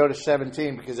I'm going to go to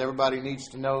 17 because everybody needs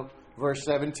to know verse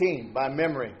 17 by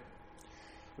memory.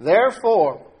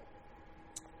 Therefore,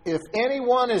 if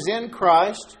anyone is in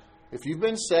Christ, if you've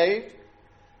been saved,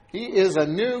 he is a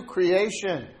new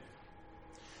creation.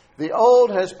 The old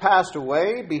has passed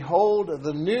away. Behold,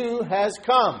 the new has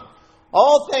come.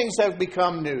 All things have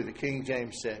become new, the King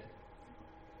James said.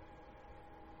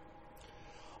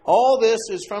 All this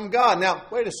is from God. Now,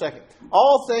 wait a second.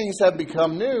 All things have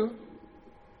become new.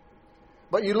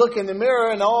 But you look in the mirror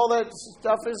and all that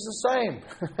stuff is the same.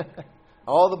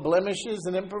 All the blemishes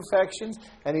and imperfections,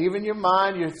 and even your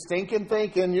mind, your stinking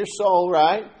thinking, your soul,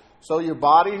 right? So your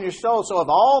body and your soul. So if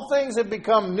all things have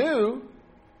become new,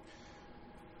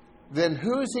 then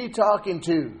who's he talking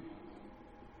to?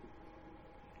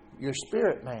 Your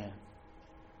spirit man,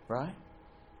 right?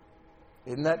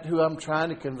 Isn't that who I'm trying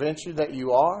to convince you that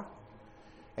you are?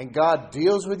 And God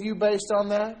deals with you based on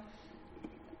that?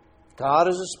 God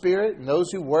is a spirit, and those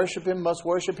who worship Him must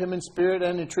worship Him in spirit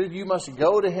and in truth. You must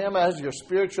go to Him as your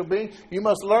spiritual being. You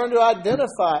must learn to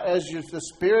identify as the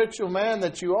spiritual man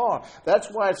that you are. That's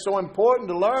why it's so important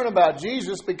to learn about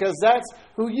Jesus, because that's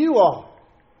who you are.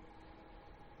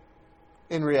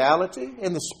 In reality,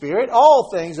 in the spirit, all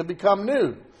things have become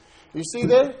new. You see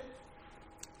that?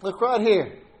 Look right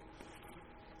here.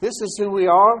 This is who we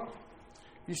are.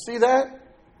 You see that?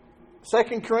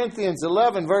 2 Corinthians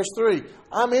 11, verse 3.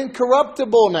 I'm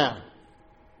incorruptible now.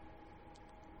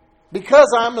 Because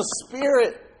I'm a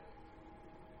spirit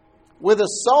with a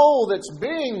soul that's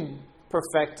being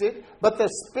perfected. But the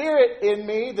spirit in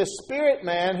me, the spirit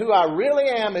man, who I really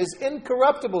am, is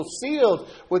incorruptible, sealed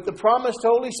with the promised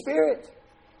Holy Spirit.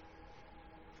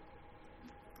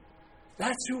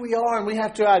 That's who we are, and we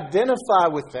have to identify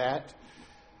with that.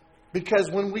 Because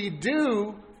when we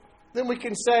do, then we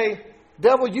can say,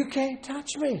 devil, you can't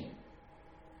touch me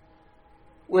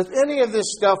with any of this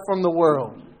stuff from the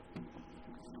world.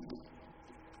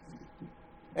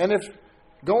 And if,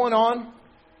 going on,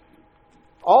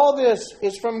 all this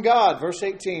is from God. Verse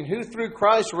 18, who through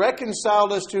Christ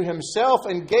reconciled us to Himself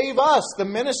and gave us the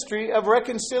ministry of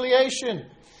reconciliation.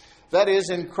 That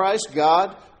is, in Christ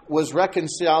God was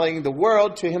reconciling the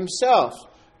world to Himself,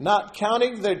 not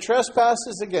counting their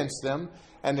trespasses against them,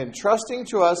 and entrusting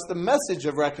to us the message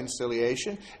of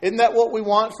reconciliation. Isn't that what we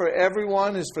want for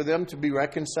everyone, is for them to be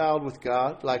reconciled with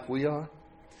God like we are?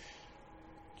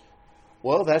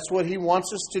 Well, that's what He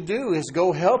wants us to do, is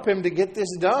go help Him to get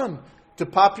this done, to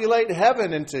populate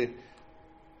heaven and to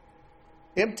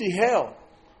empty hell.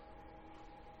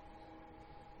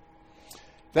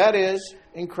 That is,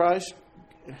 in Christ,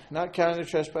 not counting their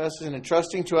trespasses and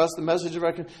entrusting to us the message of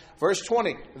reconciliation. Verse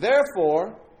 20,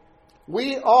 therefore,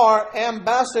 we are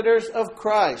ambassadors of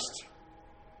Christ,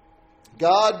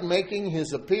 God making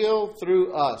His appeal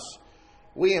through us.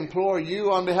 We implore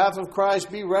you on behalf of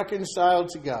Christ, be reconciled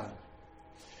to God.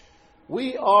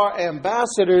 We are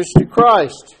ambassadors to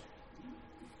Christ.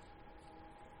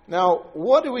 Now,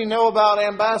 what do we know about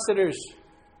ambassadors?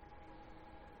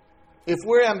 If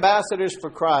we're ambassadors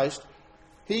for Christ,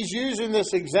 He's using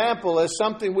this example as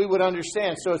something we would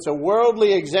understand. So it's a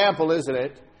worldly example, isn't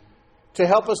it? To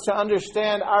help us to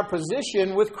understand our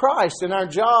position with Christ and our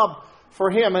job for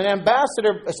Him. An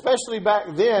ambassador, especially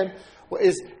back then,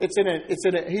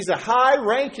 he's a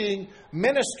high-ranking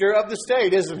minister of the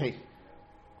state, isn't he?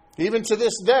 Even to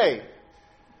this day.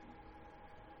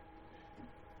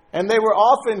 And they were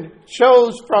often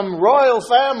chose from royal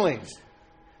families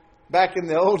back in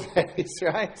the old days,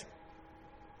 right?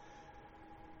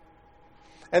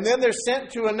 And then they're sent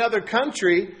to another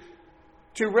country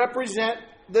to represent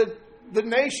the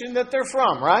nation that they're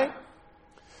from, right?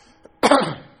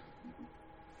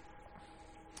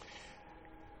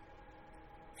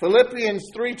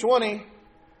 Philippians 3:20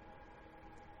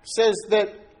 says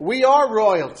that we are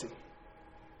royalty.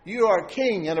 You are a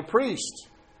king and a priest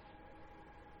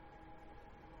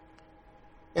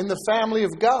in the family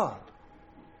of God.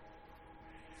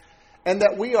 And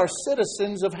that we are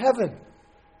citizens of heaven.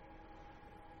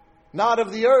 Not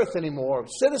of the earth anymore,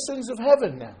 citizens of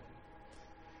heaven now.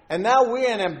 And now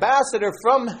we're an ambassador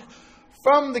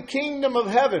from the kingdom of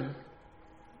heaven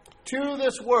to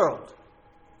this world.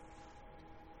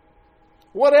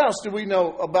 What else do we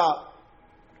know about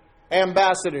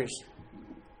ambassadors?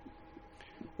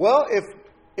 Well,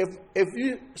 if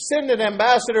you send an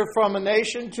ambassador from a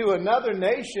nation to another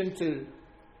nation to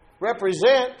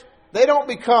represent, they don't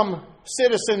become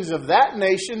citizens of that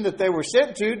nation that they were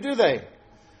sent to, do they?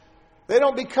 They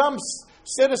don't become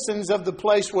citizens of the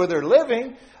place where they're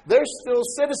living. They're still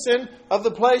citizens of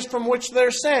the place from which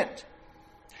they're sent.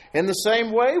 In the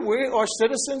same way, we are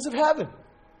citizens of heaven.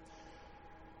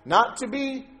 Not to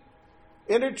be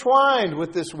intertwined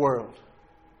with this world.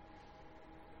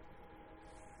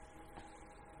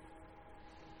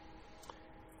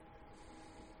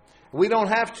 We don't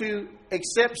have to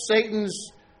accept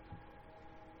Satan's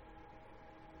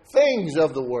things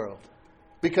of the world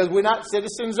because we're not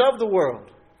citizens of the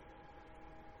world.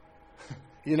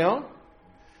 You know?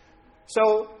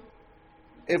 So,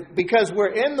 because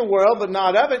we're in the world but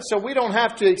not of it, so we don't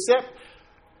have to accept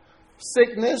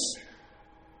sickness.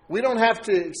 We don't have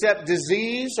to accept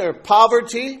disease or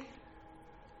poverty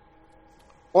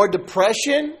or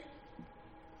depression.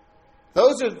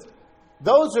 Those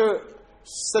are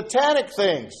satanic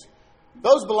things.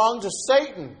 Those belong to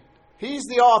Satan. He's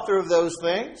the author of those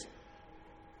things.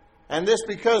 And this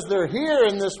because they're here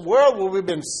in this world where we've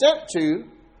been sent to,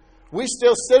 we're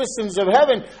still citizens of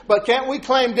heaven. But can't we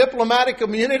claim diplomatic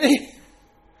immunity?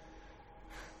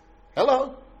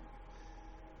 Hello?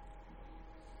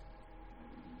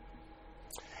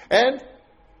 And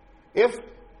if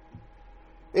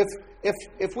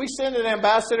we send an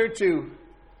ambassador to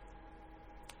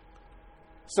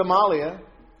Somalia,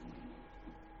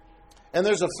 and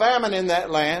there's a famine in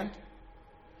that land,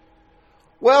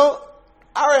 well,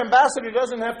 our ambassador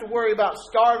doesn't have to worry about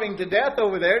starving to death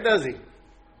over there, does he?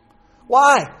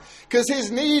 Why? Because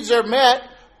his needs are met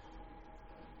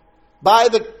by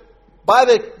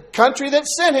the country that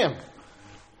sent him.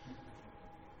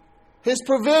 His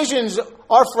provisions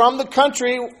are from the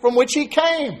country from which he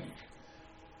came.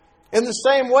 In the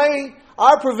same way,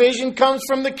 our provision comes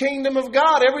from the kingdom of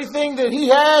God. Everything that He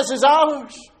has is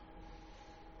ours.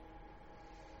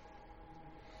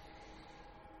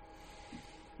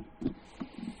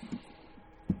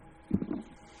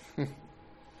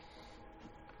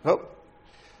 Oh,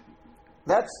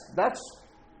 that's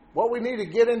what we need to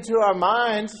get into our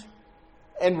minds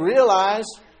and realize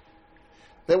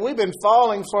that we've been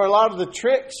falling for a lot of the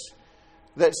tricks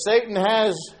that Satan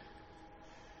has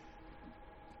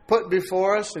put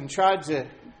before us and tried to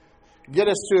get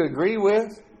us to agree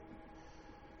with.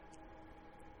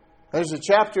 There's a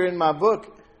chapter in my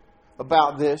book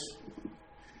about this.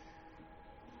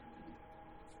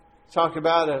 Talk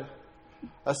about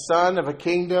a son of a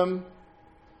kingdom,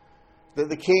 that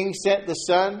the king sent the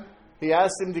son. He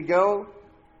asked him to go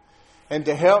and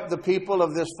to help the people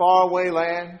of this faraway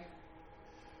land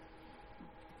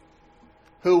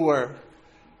who were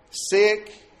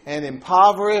sick and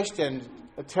impoverished, and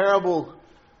a terrible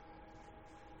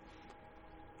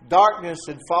darkness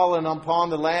had fallen upon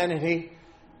the land,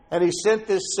 and he sent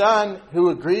this son who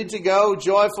agreed to go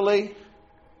joyfully.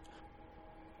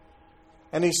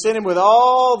 And he sent him with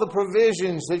all the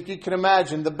provisions that you can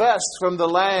imagine, the best from the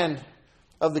land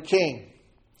of the king.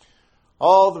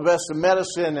 All the best of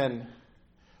medicine and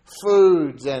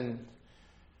foods and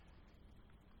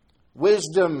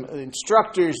wisdom,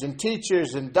 instructors and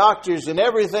teachers and doctors and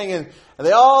everything. And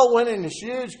they all went in this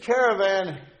huge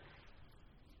caravan.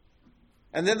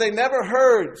 And then they never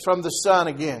heard from the son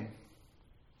again.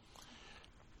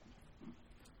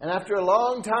 And after a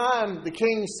long time, the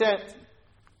king sent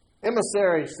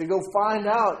emissaries to go find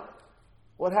out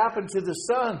what happened to the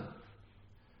son.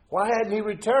 Why hadn't he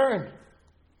returned?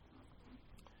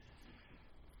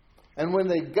 And when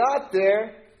they got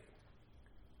there,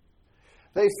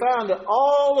 they found that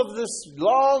all of this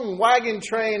long wagon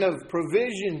train of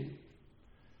provision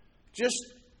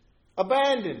just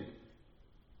abandoned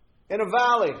in a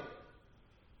valley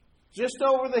just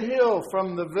over the hill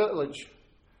from the village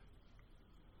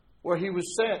where he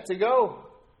was sent to go.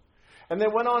 And they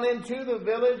went on into the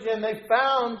village and they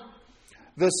found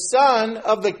the son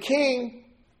of the king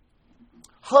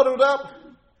huddled up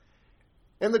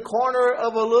in the corner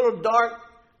of a little dark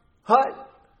hut,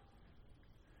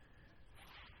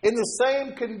 in the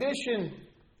same condition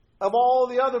of all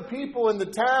the other people in the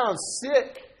town,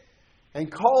 sick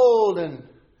and cold and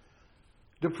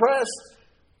depressed.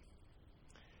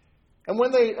 And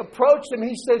when they approached him,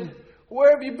 he said,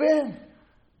 "Where have you been?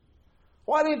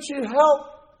 Why didn't you help?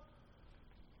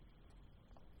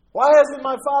 Why hasn't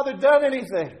my father done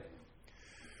anything?"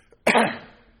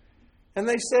 And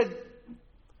they said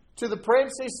to the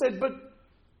prince, they said, "But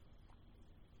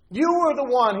you were the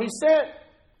one he sent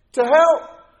to help.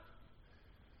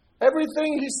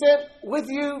 Everything he sent with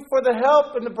you for the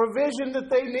help and the provision that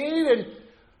they need,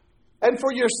 and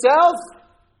for yourself,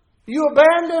 you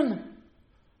abandoned.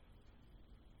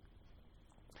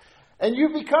 And you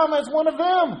become as one of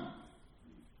them."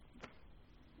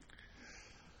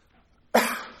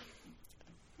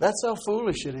 That's how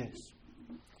foolish it is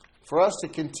for us to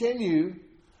continue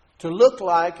to look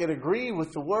like and agree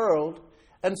with the world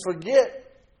and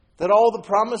forget that all the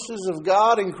promises of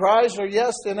God in Christ are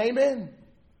yes and amen.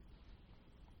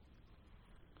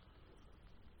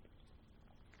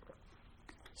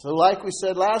 So like we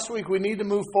said last week, we need to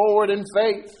move forward in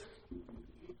faith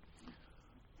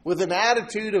with an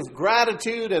attitude of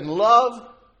gratitude and love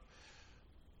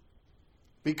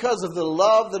because of the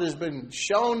love that has been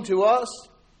shown to us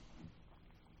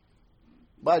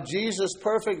by Jesus'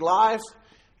 perfect life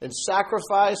and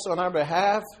sacrifice on our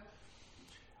behalf.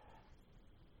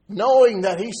 Knowing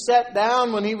that He sat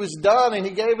down when He was done and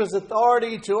He gave His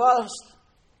authority to us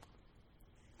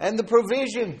and the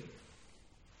provision.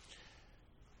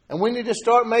 And we need to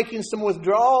start making some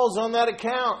withdrawals on that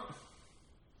account.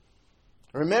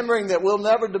 Remembering that we'll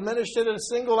never diminish it a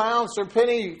single ounce or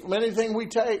penny from anything we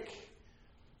take.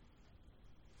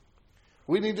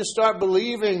 We need to start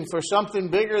believing for something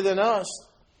bigger than us.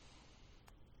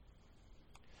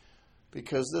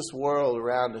 Because this world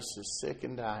around us is sick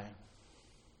and dying.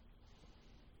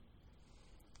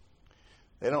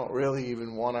 They don't really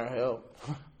even want our help.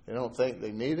 They don't think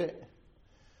they need it.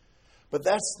 But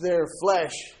that's their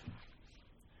flesh.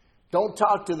 Don't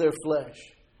talk to their flesh.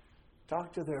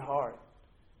 Talk to their heart.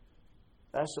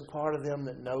 That's the part of them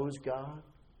that knows God.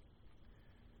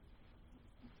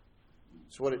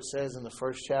 It's what it says in the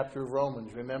first chapter of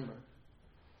Romans, remember.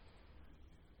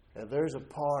 That there's a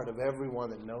part of everyone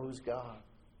that knows God.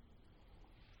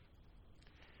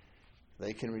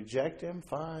 They can reject Him,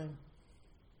 fine.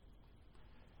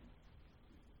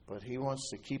 But He wants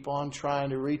to keep on trying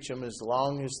to reach them as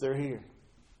long as they're here.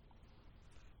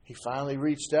 He finally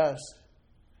reached us.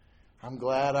 I'm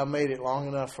glad I made it long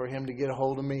enough for Him to get a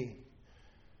hold of me.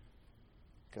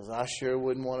 Because I sure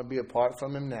wouldn't want to be apart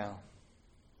from Him now.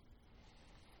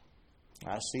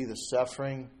 I see the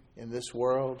suffering in this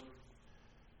world.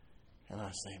 And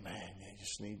I say, man, you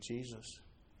just need Jesus.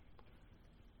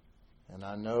 And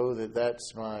I know that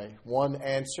that's my one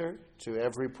answer to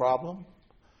every problem.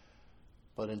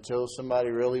 But until somebody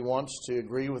really wants to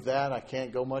agree with that, I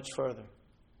can't go much further.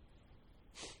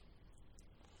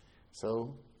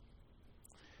 So,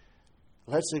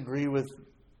 let's agree with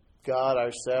God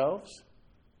ourselves.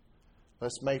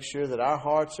 Let's make sure that our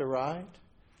hearts are right.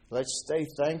 Let's stay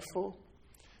thankful.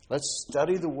 Let's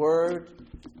study the Word.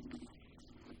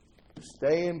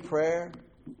 Stay in prayer.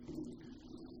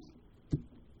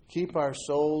 Keep our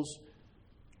souls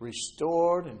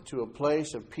restored into a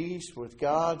place of peace with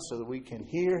God so that we can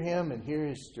hear Him and hear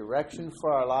His direction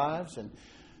for our lives, and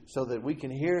so that we can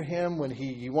hear Him when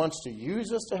He wants to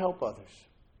use us to help others.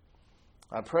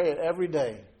 I pray it every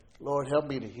day. Lord, help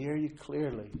me to hear You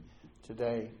clearly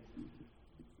today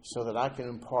so that I can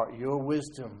impart Your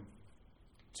wisdom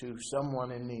to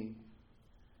someone in need.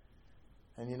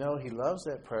 And you know, He loves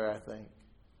that prayer, I think.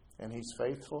 And He's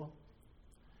faithful.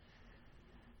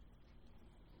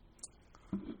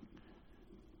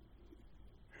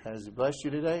 Has He blessed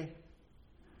you today?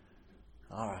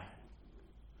 All right.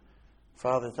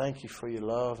 Father, thank You for Your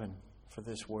love and for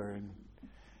this word.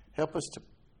 Help us to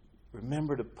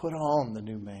remember to put on the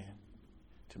new man,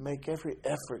 to make every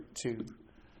effort to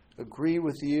agree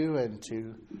with You and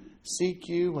to seek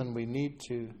You when we need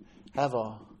to have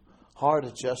a heart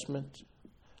adjustment,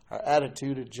 our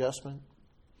attitude adjustment.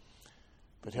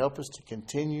 But help us to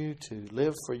continue to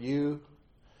live for You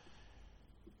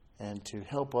and to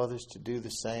help others to do the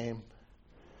same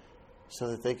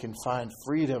so that they can find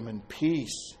freedom and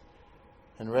peace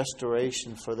and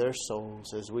restoration for their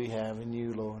souls as we have in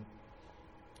You, Lord.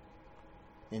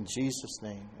 In Jesus'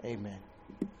 name, amen.